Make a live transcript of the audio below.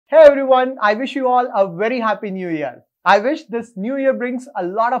Hey everyone, I wish you all a very happy new year. I wish this new year brings a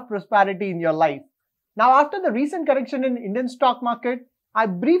lot of prosperity in your life. Now, after the recent correction in Indian stock market, I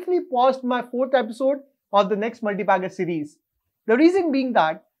briefly paused my fourth episode of the next multibagger series. The reason being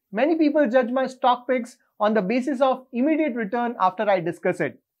that many people judge my stock picks on the basis of immediate return after I discuss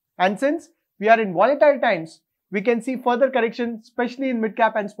it. And since we are in volatile times, we can see further correction, especially in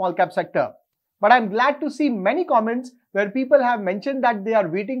mid-cap and small-cap sector. But I'm glad to see many comments where people have mentioned that they are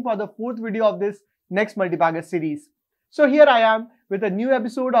waiting for the fourth video of this next multibagger series. So here I am with a new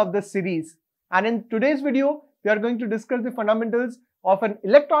episode of this series. And in today's video, we are going to discuss the fundamentals of an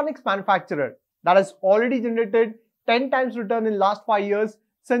electronics manufacturer that has already generated 10 times return in last 5 years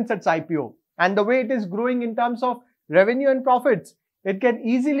since its IPO. And the way it is growing in terms of revenue and profits, it can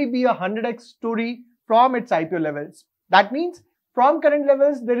easily be a 100x story from its IPO levels. That means from current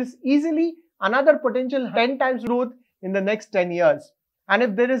levels, there is easily another potential 10 times growth in the next 10 years. And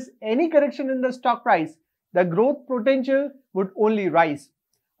if there is any correction in the stock price, the growth potential would only rise.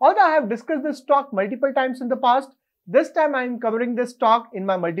 Although I have discussed this stock multiple times in the past, this time I am covering this stock in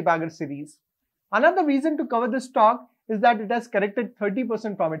my multibagger series. Another reason to cover this stock is that it has corrected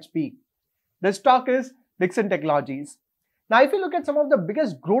 30% from its peak. This stock is Dixon Technologies. Now, if you look at some of the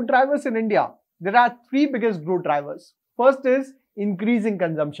biggest growth drivers in India, there are three biggest growth drivers. First is increasing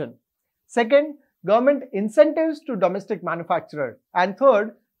consumption. Second, government incentives to domestic manufacturers. And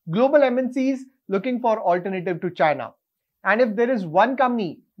third, global MNCs looking for alternative to China. And if there is one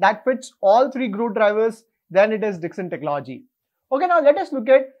company that fits all three growth drivers, then it is Dixon Technology. Okay, now let us look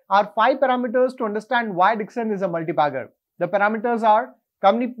at our 5 parameters to understand why Dixon is a multibagger. The parameters are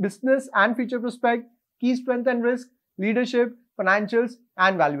company business and future prospect, key strength and risk, leadership, financials,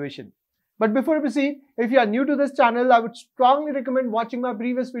 and valuation. But before we proceed, if you are new to this channel, I would strongly recommend watching my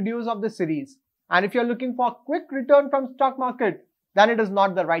previous videos of this series. And if you are looking for a quick return from stock market, then it is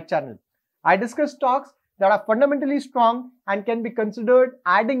not the right channel. I discuss stocks that are fundamentally strong and can be considered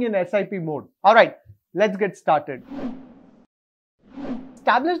adding in SIP mode. Alright, let's get started.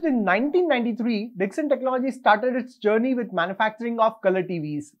 Established in 1993, Dixon Technology started its journey with manufacturing of color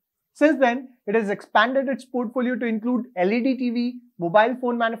TVs. Since then, it has expanded its portfolio to include LED TV, mobile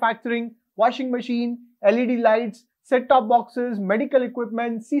phone manufacturing, washing machine, LED lights, set-top boxes, medical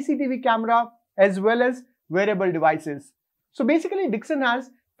equipment, CCTV camera, as well as wearable devices. So basically, Dixon has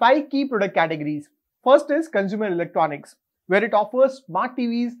 5 key product categories. First is consumer electronics, where it offers smart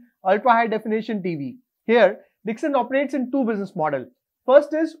TVs, ultra-high definition TV. Here, Dixon operates in 2 business models.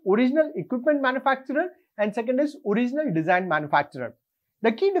 First is original equipment manufacturer and second is original design manufacturer.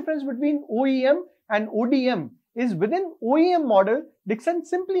 The key difference between OEM and ODM is within OEM model, Dixon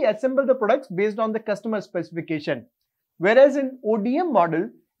simply assemble the products based on the customer specification. Whereas in ODM model,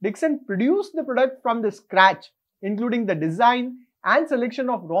 Dixon produced the product from the scratch, including the design and selection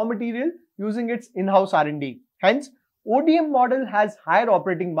of raw material using its in-house R&D. Hence, ODM model has higher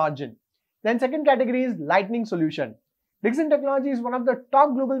operating margin. Then second category is lighting solution. Dixon Technology is one of the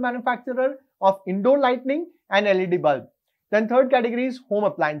top global manufacturer of indoor lighting and LED bulb. Then third category is home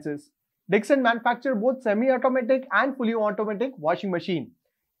appliances. Dixon manufactures both semi-automatic and fully automatic washing machine.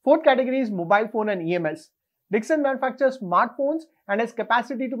 Fourth category is mobile phone and EMS. Dixon manufactures smartphones and has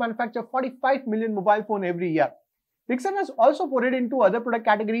capacity to manufacture 45 million mobile phones every year. Dixon has also forayed into other product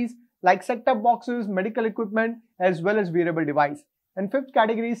categories like set-top boxes, medical equipment, as well as wearable device. And fifth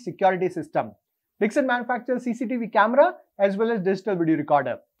category is security system. Dixon manufactures CCTV camera as well as digital video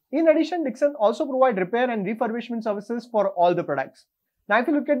recorder. In addition, Dixon also provides repair and refurbishment services for all the products. Now, if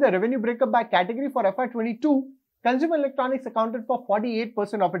you look at the revenue breakup by category for FY22, consumer electronics accounted for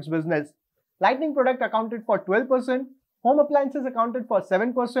 48% of its business. Lighting product accounted for 12%, home appliances accounted for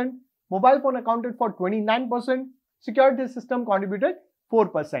 7%, mobile phone accounted for 29%, security system contributed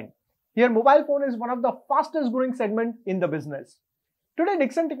 4%. Here, mobile phone is one of the fastest growing segment in the business. Today,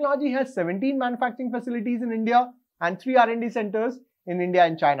 Dixon Technology has 17 manufacturing facilities in India and 3 R&D centers in India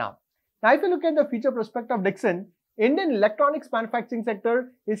and China. Now, if you look at the future prospect of Dixon, Indian electronics manufacturing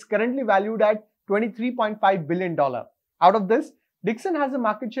sector is currently valued at $23.5 billion. Out of this, Dixon has a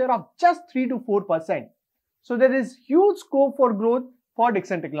market share of just 3 to 4%. So there is huge scope for growth for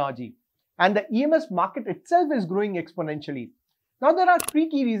Dixon Technology. And the EMS market itself is growing exponentially. Now there are 3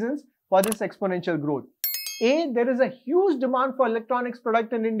 key reasons for this exponential growth. A, there is a huge demand for electronics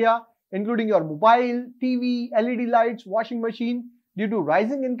product in India, including your mobile, TV, LED lights, washing machine, due to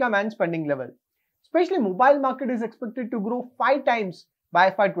rising income and spending level. Especially mobile market is expected to grow 5 times by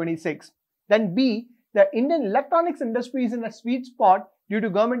FY26. Then B, the Indian electronics industry is in a sweet spot due to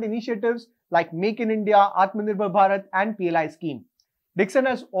government initiatives like Make in India, Atmanirbhar Bharat and PLI scheme. Dixon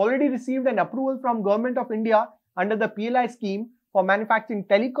has already received an approval from Government of India under the PLI scheme for manufacturing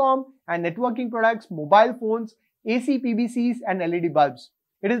telecom and networking products, mobile phones, AC PBCs and LED bulbs.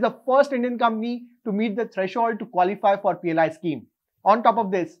 It is the first Indian company to meet the threshold to qualify for PLI scheme. On top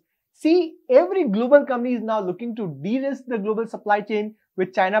of this, see, every global company is now looking to de-risk the global supply chain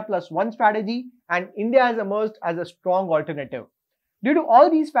with China Plus One strategy, and India has emerged as a strong alternative. Due to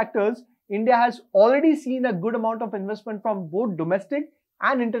all these factors, India has already seen a good amount of investment from both domestic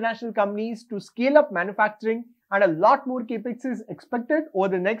and international companies to scale up manufacturing, and a lot more capex is expected over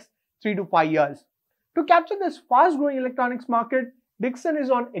the next 3 to 5 years. To capture this fast-growing electronics market, Dixon is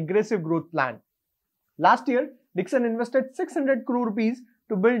on aggressive growth plan. Last year, Dixon invested 600 crore rupees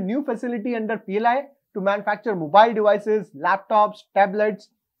to build new facility under PLI to manufacture mobile devices, laptops, tablets,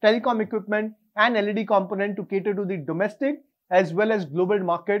 telecom equipment and LED component to cater to the domestic as well as global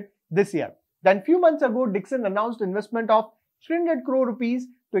market this year. Then few months ago, Dixon announced investment of 300 crore rupees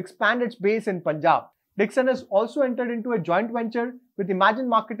to expand its base in Punjab. Dixon has also entered into a joint venture with Imagine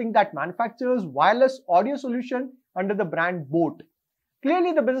Marketing that manufactures wireless audio solution under the brand Boat.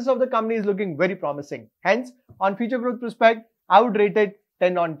 Clearly, the business of the company is looking very promising. Hence, on future growth prospect, I would rate it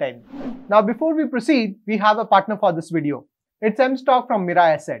 10 on 10. Now, before we proceed, we have a partner for this video. It's M-Stock from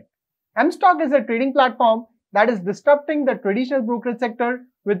Mirai Asset. M-Stock is a trading platform that is disrupting the traditional brokerage sector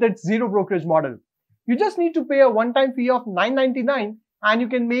with its zero brokerage model. You just need to pay a one-time fee of $9.99 and you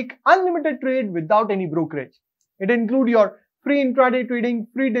can make unlimited trade without any brokerage. It includes your free intraday trading,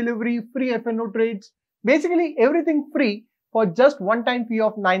 free delivery, free F&O trades, basically everything free for just one-time fee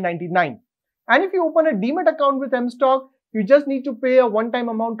of $9.99. And if you open a Demat account with M-Stock, you just need to pay a one-time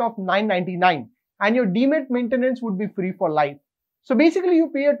amount of $9.99 and your Demat maintenance would be free for life. So basically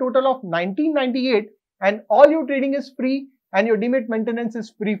you pay a total of $19.98 and all your trading is free and your Demat maintenance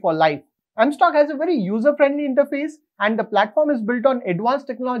is free for life. M-Stock has a very user-friendly interface and the platform is built on advanced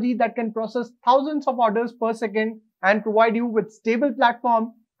technology that can process thousands of orders per second and provide you with stable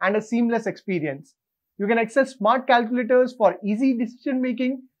platform and a seamless experience. You can access smart calculators for easy decision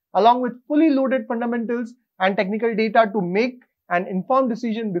making along with fully loaded fundamentals and technical data to make an informed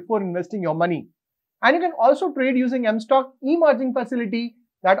decision before investing your money. And you can also trade using M-Stock e-margin facility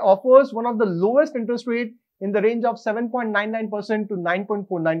that offers one of the lowest interest rate in the range of 7.99% to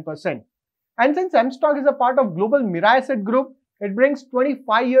 9.49%. And since M-Stock is a part of global Mirai Asset Group, it brings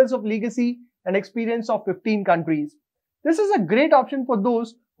 25 years of legacy and experience of 15 countries. This is a great option for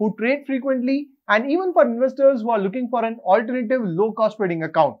those who trade frequently and even for investors who are looking for an alternative low-cost trading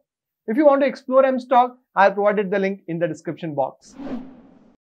account. If you want to explore M-Stock, I have provided the link in the description box.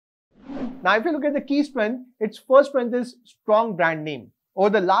 Now, if you look at the key strength, its first strength is strong brand name. Over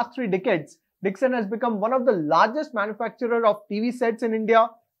the last 3 decades, Dixon has become one of the largest manufacturers of TV sets in India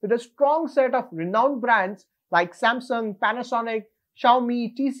with a strong set of renowned brands like Samsung, Panasonic,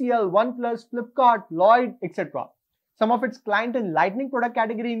 Xiaomi, TCL, OnePlus, Flipkart, Lloyd, etc. Some of its client in lighting product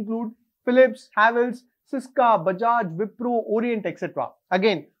category include Philips, Havells, Syska, Bajaj, Wipro, Orient, etc.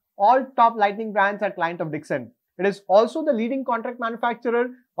 Again, all top lighting brands are client of Dixon. It is also the leading contract manufacturer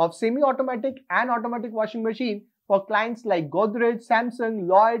of semi-automatic and automatic washing machine for clients like Godrej, Samsung,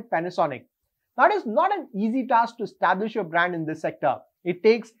 Lloyd, Panasonic. Now, it is not an easy task to establish your brand in this sector. It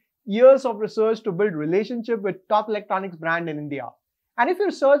takes years of research to build relationship with top electronics brand in India. And if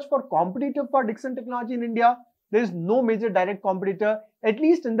you search for competitor for Dixon technology in India, there is no major direct competitor, at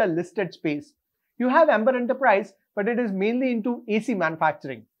least in the listed space. You have Amber Enterprise, but it is mainly into AC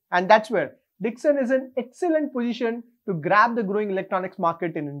manufacturing. And that's where Dixon is in excellent position to grab the growing electronics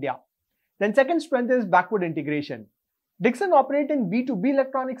market in India. Then second strength is backward integration. Dixon operates in B2B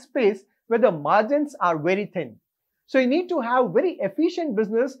electronics space where the margins are very thin. So you need to have very efficient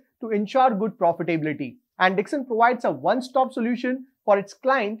business to ensure good profitability. And Dixon provides a one-stop solution for its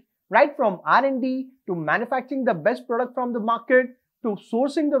client, right from R&D to manufacturing the best product from the market, to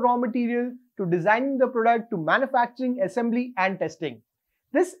sourcing the raw material, to designing the product, to manufacturing, assembly and testing.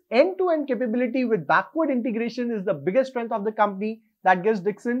 This end-to-end capability with backward integration is the biggest strength of the company that gives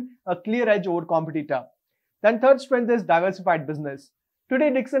Dixon a clear edge over competitor. Then third strength is diversified business. Today,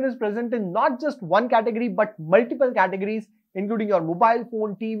 Dixon is present in not just one category but multiple categories, including your mobile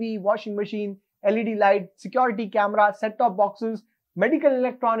phone, TV, washing machine, LED light, security camera, set-top boxes, medical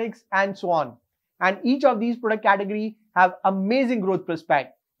electronics, and so on. And each of these product categories have amazing growth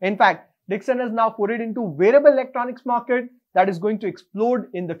prospect. In fact, Dixon has now forayed into wearable electronics market that is going to explode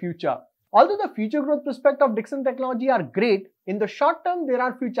in the future. Although the future growth prospects of Dixon technology are great, in the short term there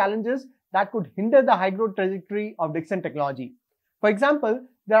are few challenges that could hinder the high growth trajectory of Dixon technology. For example,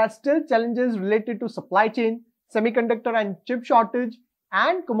 there are still challenges related to supply chain, semiconductor and chip shortage,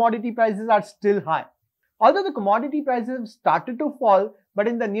 and commodity prices are still high. Although the commodity prices have started to fall, but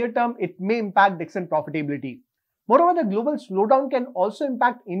in the near term it may impact Dixon profitability. Moreover, the global slowdown can also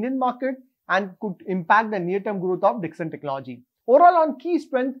impact Indian market and could impact the near-term growth of Dixon Technology. Overall, on key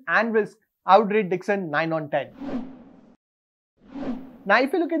strength and risk, I would rate Dixon 9 on 10. Now,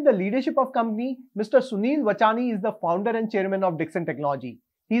 if you look at the leadership of company, Mr. Sunil Vachani is the founder and chairman of Dixon Technology.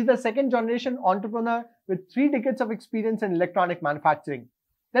 He is the second generation entrepreneur with 3 decades of experience in electronic manufacturing.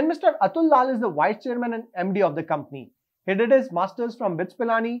 Then Mr. Atul Lal is the vice chairman and MD of the company. He did his masters from BITS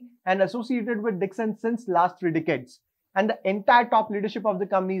Pilani and associated with Dixon since last 3 decades. And the entire top leadership of the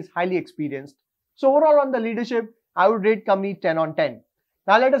company is highly experienced. So overall on the leadership, I would rate company 10 on 10.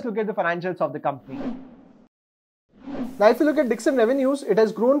 Now let us look at the financials of the company. Now if you look at Dixon revenues, it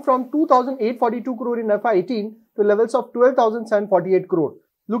has grown from 2,842 crore in FY18 to levels of 12,748 crore.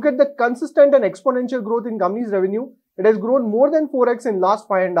 Look at the consistent and exponential growth in company's revenue. It has grown more than 4x in last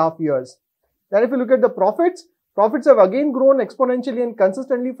 5.5 years. Then if you look at the profits have again grown exponentially and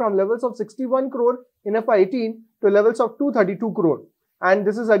consistently from levels of 61 crore in FY18 to levels of 232 crore. And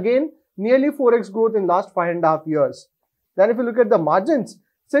this is again nearly 4x growth in last 5.5 years. Then if you look at the margins,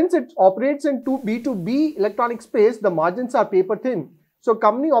 since it operates in B2B electronic space, the margins are paper thin. So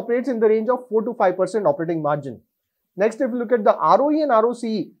company operates in the range of 4 to 5% operating margin. Next, if you look at the ROE and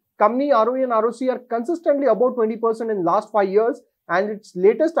ROCE, company ROE and ROCE are consistently above 20% in last 5 years, and its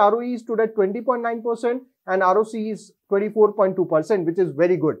latest ROE stood at 20.9% and ROCE is 24.2%, which is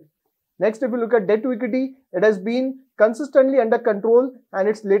very good. Next, if you look at debt to equity, it has been consistently under control and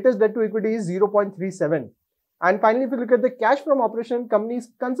its latest debt to equity is 0.37. And finally, if you look at the cash from operation, company is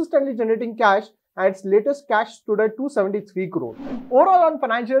consistently generating cash and its latest cash stood at 273 crore. Overall on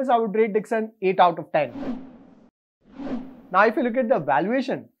financials, I would rate Dixon 8 out of 10. Now, if you look at the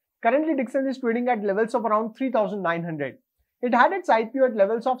valuation, currently Dixon is trading at levels of around 3,900. It had its IPO at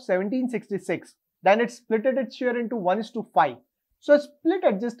levels of 1766. Then it split its share into 1:5. So split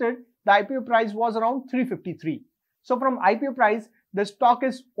adjusted, the IPO price was around 353. So from IPO price, the stock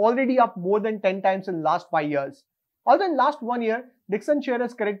is already up more than 10 times in last 5 years. Although in last 1 year, Dixon share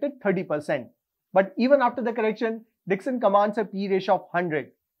has corrected 30%. But even after the correction, Dixon commands a P ratio of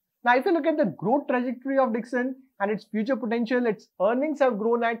 100. Now, if you look at the growth trajectory of Dixon and its future potential, its earnings have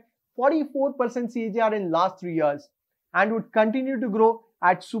grown at 44% CAGR in last 3 years and would continue to grow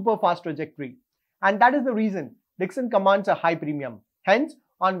at super fast trajectory. And that is the reason Dixon commands a high premium. Hence,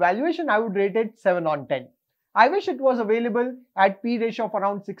 on valuation, I would rate it 7 on 10. I wish it was available at P ratio of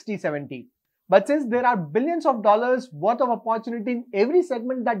around 60-70. But since there are billions of dollars worth of opportunity in every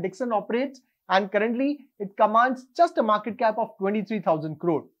segment that Dixon operates, and currently it commands just a market cap of 23,000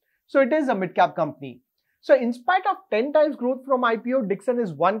 crore. So it is a mid-cap company. So in spite of 10 times growth from IPO, Dixon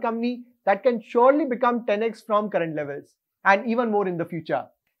is one company that can surely become 10x from current levels and even more in the future.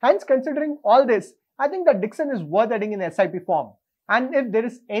 Hence, considering all this, I think that Dixon is worth adding in SIP form. And if there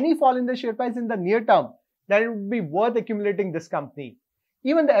is any fall in the share price in the near term, then it would be worth accumulating this company.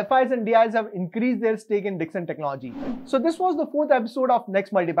 Even the FIs and DIs have increased their stake in Dixon Technology. So this was the 4th episode of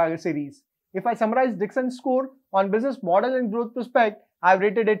Next Multibagger series. If I summarize Dixon's score on business model and growth prospect, I've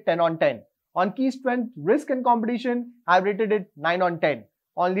rated it 10 on 10. On key strength, risk and competition, I've rated it 9 on 10.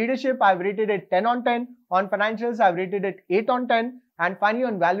 On leadership, I've rated it 10 on 10. On financials, I've rated it 8 on 10. And finally,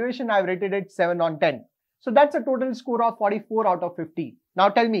 on valuation, I've rated it 7 on 10. So that's a total score of 44 out of 50. Now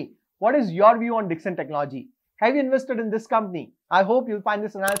tell me, what is your view on Dixon Technology? Have you invested in this company? I hope you'll find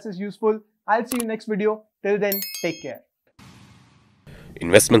this analysis useful. I'll see you next video. Till then, take care.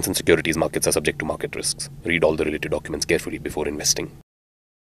 Investments in securities markets are subject to market risks. Read all the related documents carefully before investing.